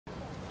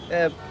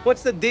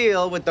What's the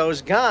deal with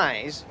those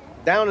guys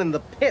down in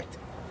the pit?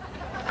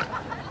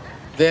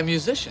 They're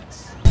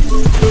musicians.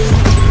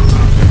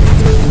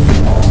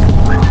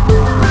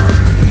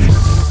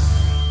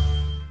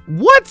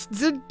 What's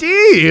the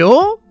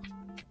deal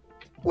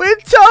with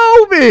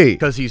Tobey?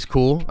 Because he's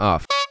cool?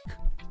 Oh,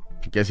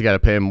 guess you gotta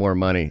pay him more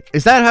money.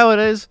 Is that how it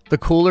is? The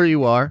cooler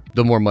you are,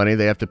 the more money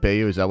they have to pay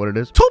you? Is that what it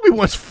is? Tobey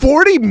wants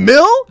 40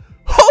 mil?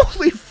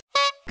 Holy f***.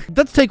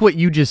 Let's take what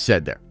you just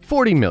said there.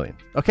 40 million,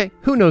 okay?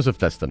 Who knows if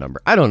that's the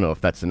number? I don't know if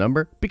that's the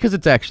number because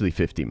it's actually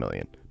 50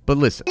 million. But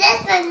listen,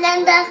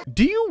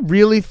 do you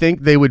really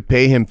think they would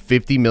pay him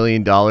 $50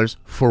 million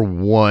for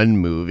one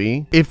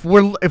movie? If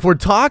we're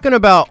talking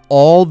about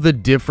all the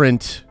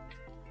different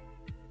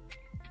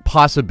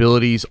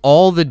possibilities,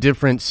 all the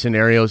different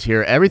scenarios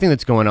here, everything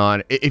that's going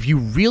on, if you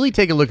really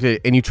take a look at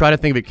it and you try to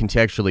think of it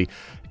contextually,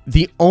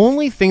 the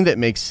only thing that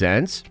makes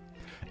sense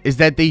is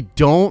that they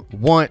don't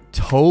want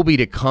Tobey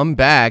to come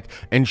back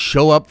and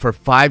show up for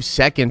 5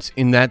 seconds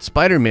in that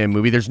Spider-Man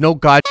movie. There's no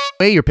god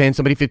way you're paying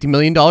somebody $50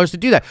 million to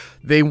do that.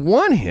 They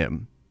want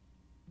him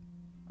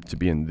to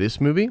be in this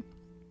movie,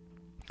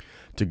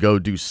 to go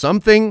do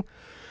something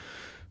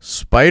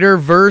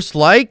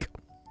Spider-Verse-like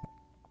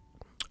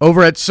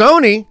over at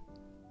Sony,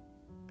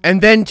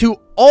 and then to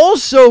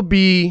also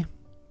be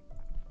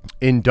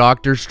in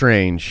Doctor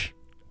Strange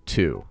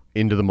 2,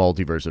 Into the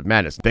Multiverse of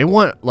Madness. They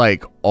want,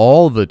 like,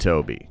 all the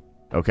Tobey,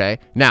 okay?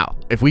 Now,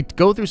 if we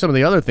go through some of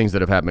the other things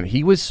that have happened,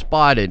 he was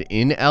spotted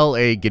in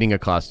LA getting a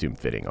costume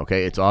fitting,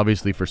 okay? It's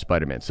obviously for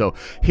Spider-Man. So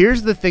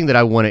here's the thing that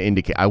I want to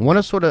indicate. I want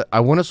to sort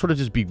of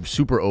just be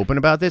super open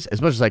about this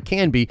as much as I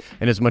can be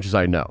and as much as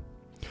I know.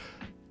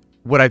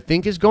 What I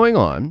think is going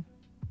on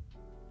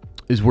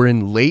is we're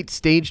in late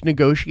stage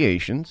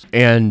negotiations,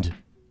 and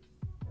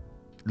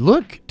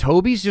look,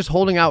 Tobey's just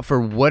holding out for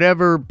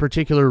whatever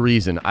particular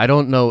reason. I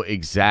don't know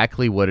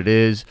exactly what it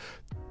is.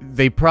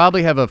 They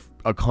probably have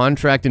a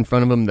contract in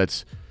front of him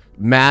that's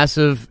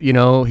massive. You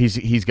know,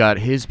 he's got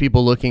his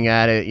people looking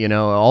at it. You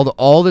know,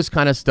 all this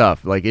kind of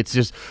stuff. Like, it's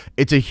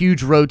a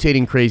huge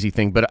rotating crazy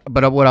thing. But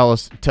what I'll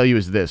tell you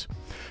is this: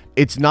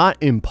 it's not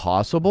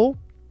impossible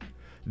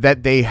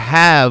that they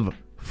have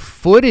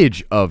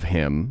footage of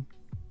him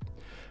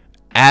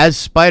as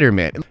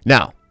Spider-Man.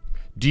 Now,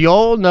 do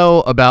y'all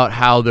know about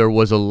how there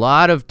was a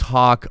lot of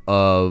talk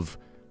of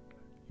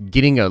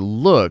getting a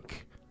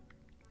look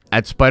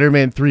at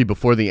Spider-Man 3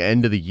 before the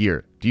end of the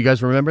year? Do you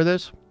guys remember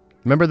this?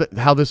 Remember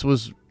how this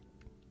was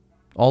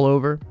all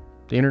over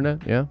the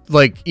internet? Yeah.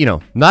 Like, you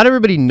know, not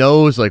everybody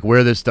knows, like,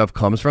 where this stuff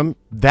comes from.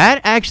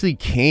 That actually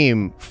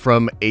came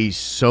from a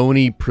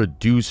Sony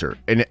producer,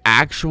 an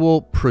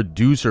actual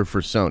producer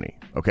for Sony,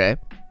 okay?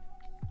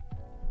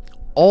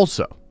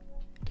 Also,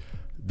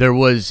 there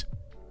was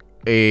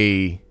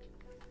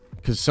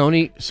because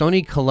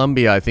Sony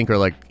Columbia, I think, are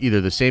like either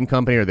the same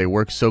company or they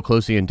work so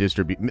closely in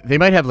distribution. They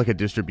might have like a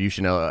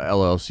distribution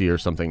LLC or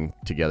something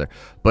together.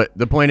 But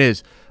the point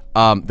is,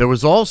 there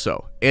was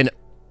also an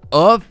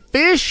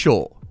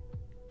official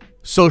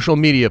social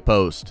media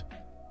post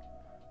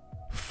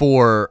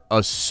for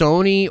a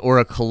Sony or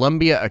a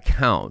Columbia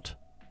account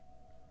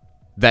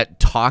that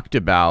talked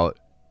about,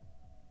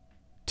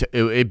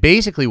 it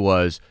basically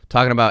was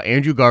talking about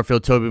Andrew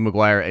Garfield, Tobey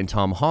Maguire, and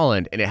Tom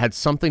Holland, and it had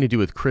something to do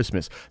with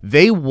Christmas.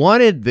 They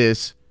wanted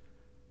this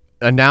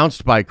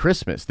announced by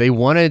Christmas. They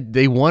wanted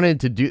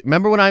to do.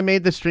 Remember when I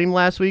made the stream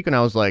last week and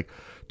I was like,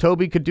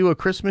 Tobey could do a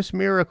Christmas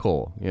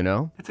miracle, you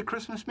know? It's a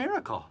Christmas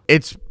miracle.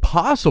 It's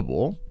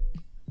possible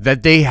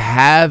that they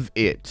have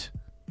it,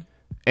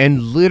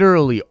 and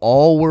literally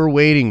all we're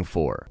waiting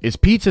for is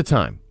pizza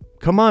time.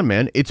 Come on,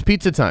 man. It's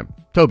pizza time.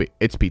 Tobey,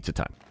 it's pizza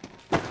time.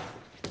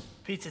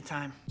 Pizza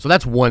time. So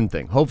that's one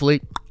thing.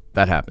 Hopefully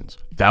that happens.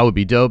 That would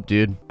be dope,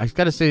 dude. I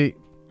gotta say,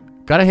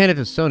 gotta hand it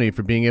to Sony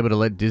for being able to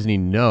let Disney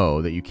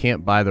know that you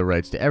can't buy the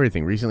rights to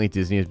everything. Recently,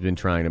 Disney has been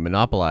trying to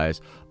monopolize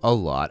a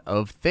lot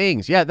of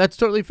things. Yeah, that's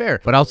totally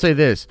fair. But I'll say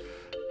this.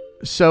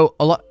 So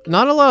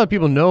not a lot of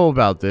people know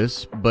about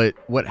this, but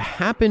what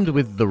happened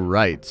with the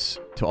rights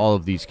to all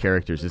of these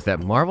characters is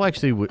that Marvel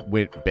actually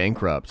went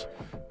bankrupt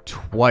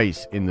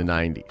twice in the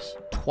 90s.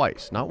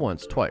 Twice. Not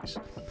once, twice.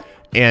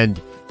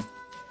 And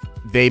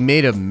they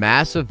made a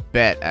massive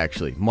bet,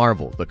 actually.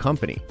 Marvel, the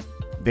company.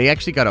 They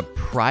actually got a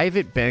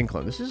private bank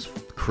loan. This is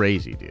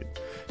crazy, dude.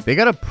 They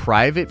got a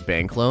private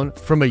bank loan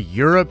from a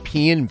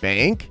European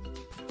bank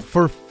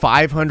for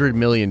 $500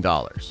 million.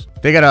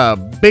 They got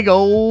a big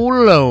old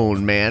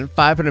loan, man.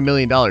 $500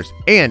 million.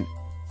 And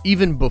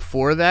even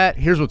before that,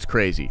 here's what's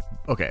crazy.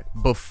 Okay,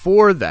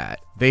 before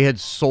that, they had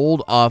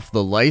sold off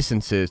the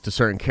licenses to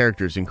certain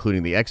characters,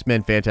 including the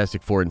X-Men,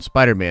 Fantastic Four, and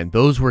Spider-Man.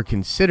 Those were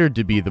considered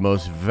to be the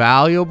most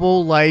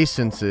valuable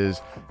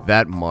licenses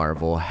that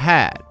Marvel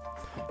had.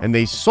 And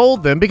they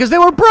sold them because they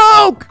were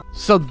broke!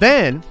 So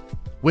then,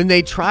 when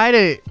they're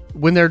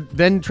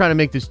then trying to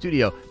make the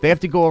studio, they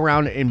have to go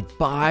around and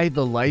buy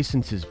the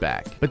licenses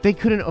back. But they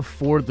couldn't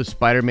afford the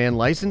Spider-Man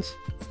license.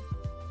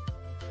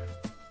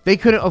 They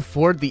couldn't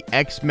afford the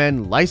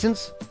X-Men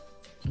license.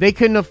 They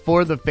couldn't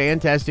afford the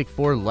Fantastic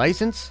Four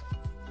license.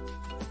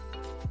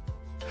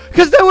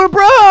 Because they were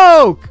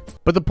broke.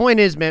 But the point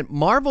is, man,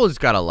 Marvel has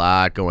got a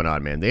lot going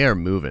on, man. They are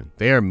moving.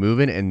 They are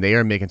moving, and they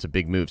are making some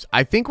big moves.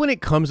 I think when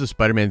it comes to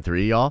Spider-Man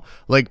 3, y'all,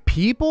 like,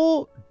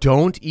 people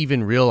don't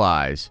even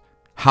realize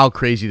how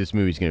crazy this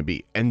movie's going to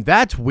be. And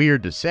that's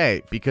weird to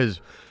say,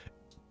 because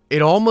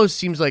it almost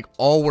seems like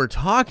all we're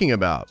talking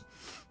about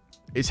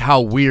is how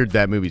weird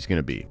that movie's going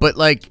to be. But,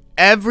 like,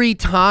 every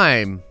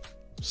time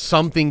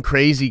something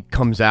crazy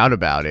comes out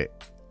about it,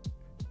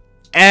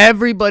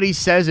 everybody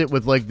says it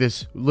with like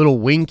this little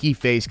winky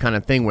face kind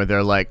of thing where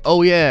they're like,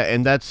 oh yeah,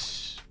 and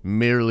that's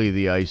merely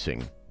the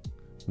icing.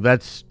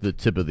 That's the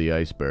tip of the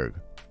iceberg.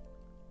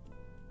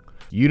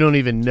 You don't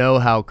even know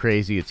how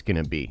crazy it's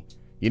going to be.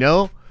 You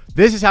know?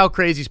 This is how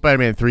crazy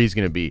Spider-Man 3 is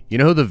going to be. You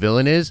know who the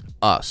villain is?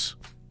 Us.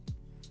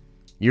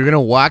 You're going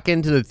to walk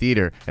into the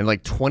theater and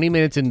like 20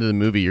 minutes into the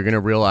movie, you're going to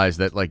realize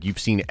that like you've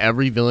seen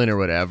every villain or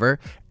whatever.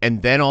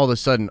 And then all of a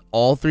sudden,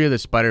 all three of the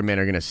Spider-Men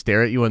are going to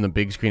stare at you on the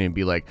big screen and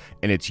be like,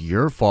 and it's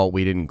your fault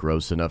we didn't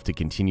gross enough to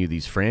continue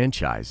these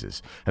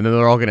franchises. And then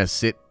they're all going to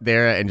sit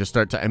there and just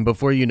start to, and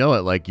before you know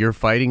it, like you're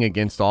fighting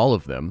against all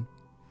of them.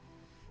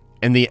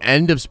 And the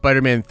end of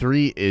Spider-Man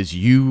 3 is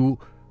you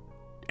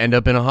end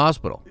up in a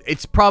hospital.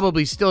 It's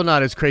probably still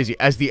not as crazy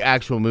as the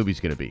actual movie's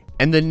gonna be.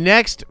 And the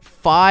next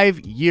 5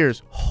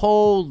 years,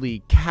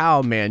 holy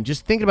cow, man,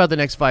 just thinking about the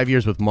next 5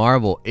 years with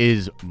Marvel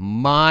is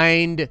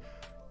mind-boggling.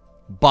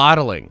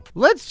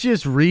 Let's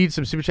just read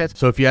some super chats.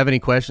 So if you have any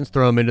questions,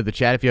 throw them into the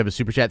chat. If you have a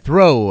super chat,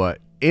 throw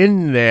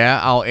in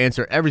there. I'll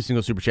answer every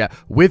single super chat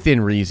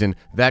within reason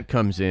that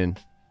comes in,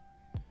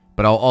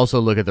 but I'll also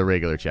look at the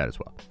regular chat as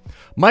well.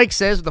 Mike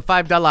says with the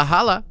 $5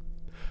 holla,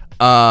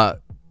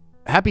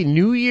 Happy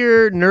New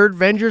Year, Nerd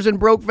Vengers and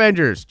Broke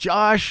Vengers.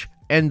 Josh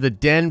and the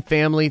Den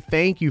family,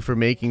 thank you for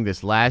making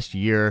this last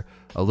year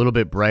a little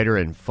bit brighter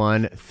and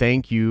fun.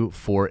 Thank you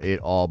for it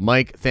all.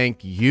 Mike,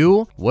 thank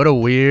you. What a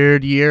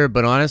weird year,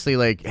 but honestly,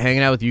 like,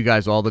 hanging out with you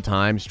guys all the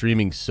time,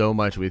 streaming so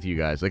much with you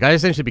guys. Like, I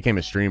essentially became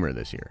a streamer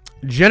this year.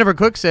 Jennifer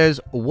Cook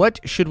says, what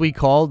should we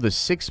call the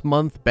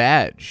 6-month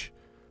badge?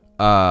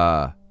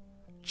 Chetonium?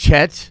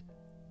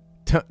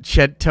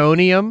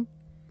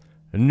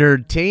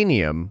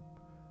 Nerdtanium?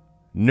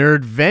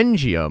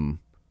 Nerdvengium,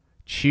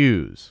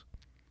 choose.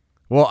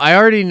 Well, I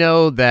already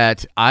know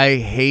that I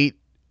hate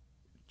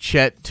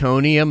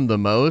Chetonium the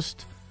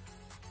most,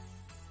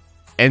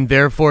 and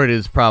therefore it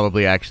is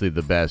probably actually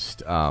the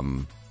best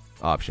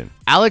option.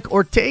 Alec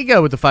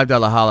Ortega with the $5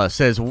 holla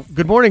says,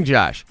 good morning,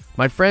 Josh.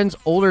 My friend's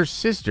older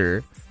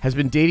sister has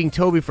been dating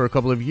Tobey for a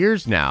couple of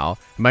years now.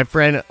 My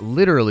friend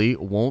literally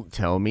won't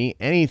tell me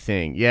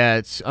anything. Yeah,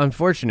 it's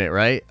unfortunate,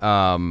 right?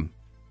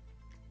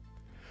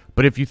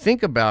 But if you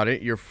think about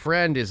it, your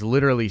friend is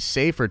literally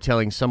safer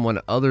telling someone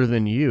other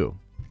than you.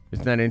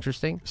 Isn't that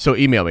interesting? So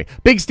email me.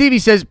 Big Stevie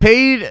says,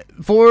 paid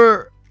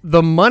for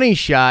the money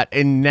shot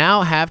and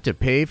now have to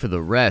pay for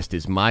the rest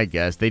is my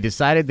guess. They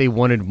decided they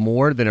wanted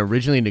more than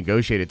originally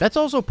negotiated. That's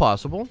also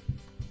possible.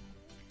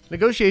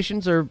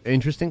 Negotiations are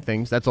interesting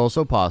things. That's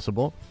also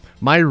possible.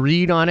 My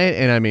read on it,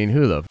 and I mean,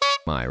 who the f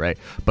am I, right?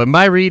 But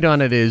my read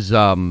on it is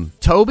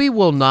Tobey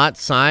will not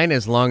sign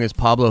as long as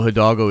Pablo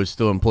Hidalgo is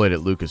still employed at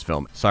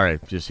Lucasfilm. Sorry,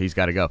 just he's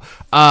got to go.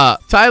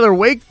 Tyler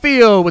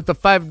Wakefield with the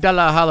 $5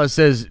 holla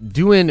says,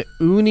 doing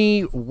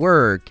uni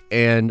work,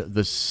 and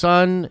the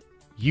Sun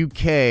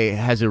UK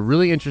has a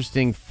really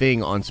interesting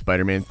thing on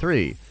Spider-Man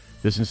 3.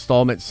 This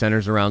installment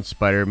centers around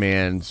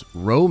Spider-Man's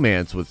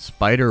romance with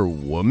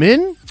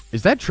Spider-Woman?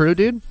 Is that true,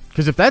 dude?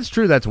 Because if that's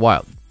true, that's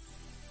wild.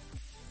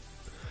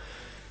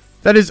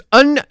 That is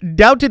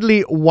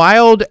undoubtedly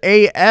wild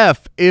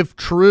AF if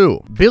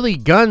true. Billy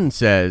Gunn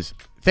says,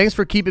 thanks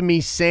for keeping me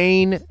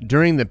sane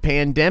during the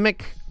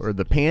pandemic, or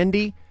the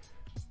pandy,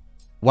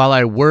 while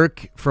I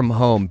work from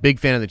home. Big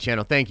fan of the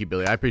channel. Thank you,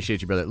 Billy. I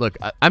appreciate you, brother. Look,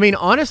 I mean,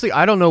 honestly,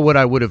 I don't know what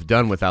I would have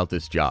done without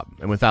this job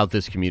and without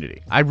this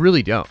community. I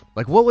really don't.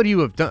 Like, what would you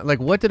have done? Like,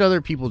 what did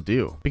other people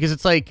do? Because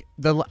it's like,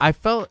 I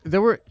felt,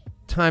 there were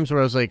times where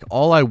I was like,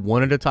 all I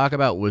wanted to talk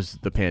about was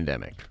the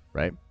pandemic,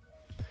 right?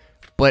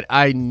 But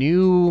I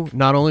knew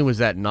not only was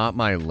that not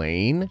my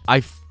lane, I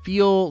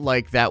feel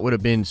like that would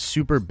have been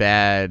super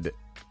bad.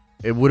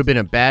 It would have been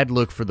a bad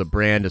look for the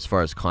brand as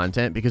far as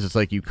content, because it's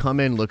like you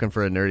come in looking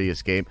for a nerdy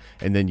escape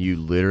and then you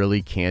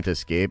literally can't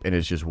escape and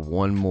it's just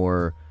one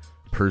more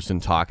person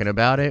talking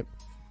about it.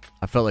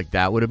 I felt like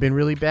that would have been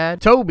really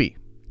bad. Tobey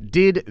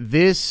did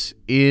this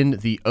in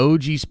the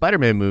OG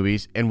Spider-Man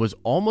movies and was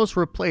almost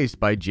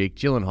replaced by Jake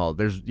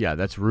Gyllenhaal. Yeah,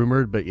 that's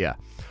rumored, but yeah.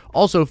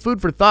 Also, food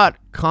for thought,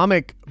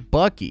 Comic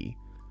Bucky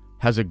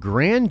has a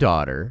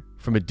granddaughter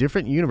from a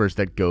different universe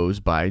that goes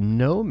by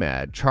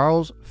Nomad.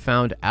 Charles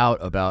found out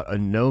about a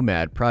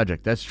Nomad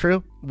project. That's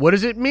true. What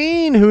does it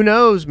mean? Who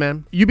knows,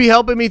 man? You be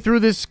helping me through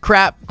this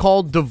crap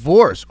called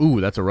divorce. Ooh,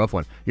 that's a rough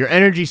one. Your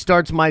energy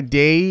starts my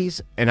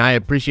days, and I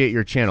appreciate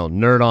your channel.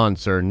 Nerd on,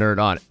 sir.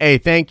 Nerd on. Hey,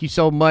 thank you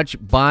so much,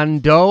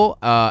 Bondo.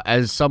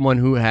 As someone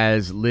who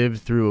has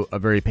lived through a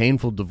very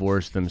painful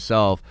divorce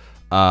themselves,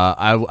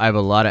 I have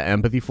a lot of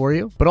empathy for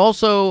you. But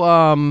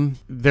also,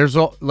 there's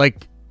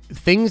like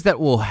things that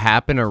will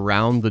happen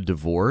around the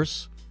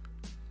divorce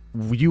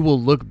you will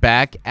look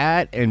back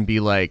at and be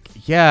like,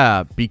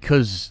 yeah,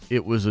 because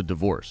it was a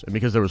divorce and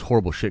because there was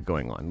horrible shit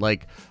going on.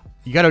 Like,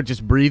 you got to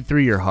just breathe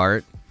through your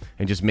heart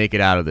and just make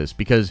it out of this,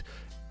 because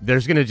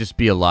there's going to just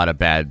be a lot of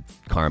bad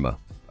karma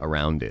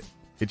around it.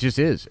 It just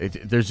is.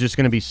 There's just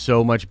going to be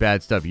so much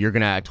bad stuff. You're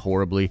going to act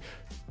horribly.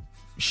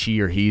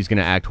 She or he's going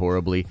to act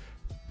horribly.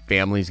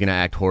 Family's going to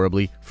act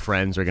horribly.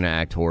 Friends are going to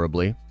act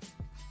horribly.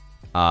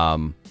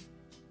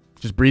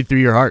 Just breathe through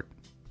your heart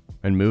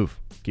and move.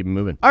 Keep it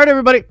moving. All right,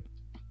 everybody.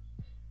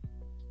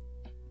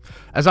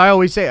 As I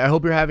always say, I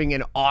hope you're having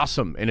an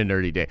awesome and a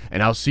nerdy day.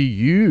 And I'll see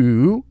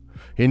you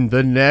in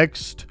the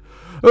next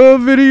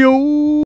video.